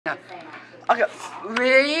No. Okay,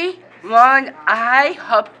 ready? One, I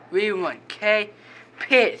hope we won. Okay?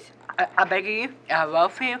 Peace. I beg you. I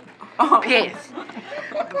love you. Peace.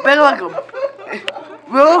 Better welcome.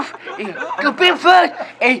 Wolf, go Bigfoot,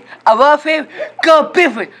 and I love him. Go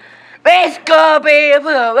Bigfoot. Let's go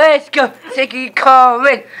Bigfoot. Let's go. Second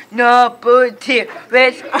comment. Number 2.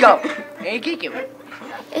 Let's go. Thank you.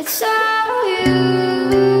 It's all you.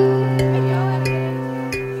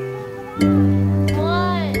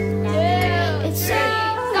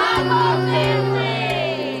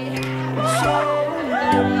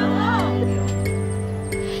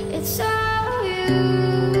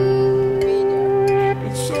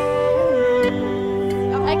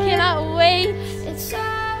 I cannot wait.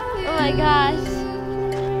 Oh my gosh.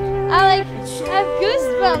 I have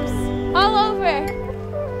goosebumps all over.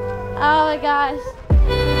 Oh my gosh.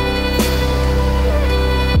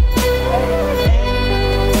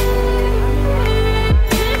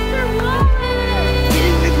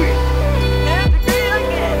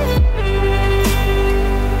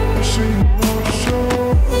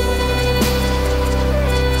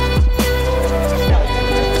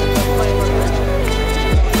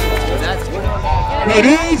 Good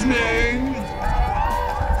evening,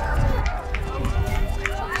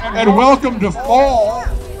 and welcome to fall,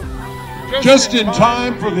 just in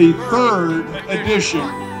time for the 3rd edition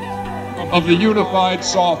of the Unified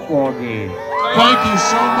Softball Game. Thank you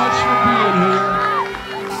so much for being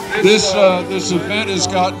here. This event has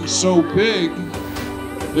gotten so big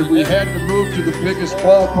that we had to move to the biggest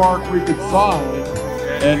ballpark we could find,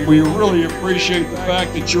 and we really appreciate the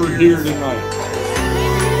fact that you're here tonight.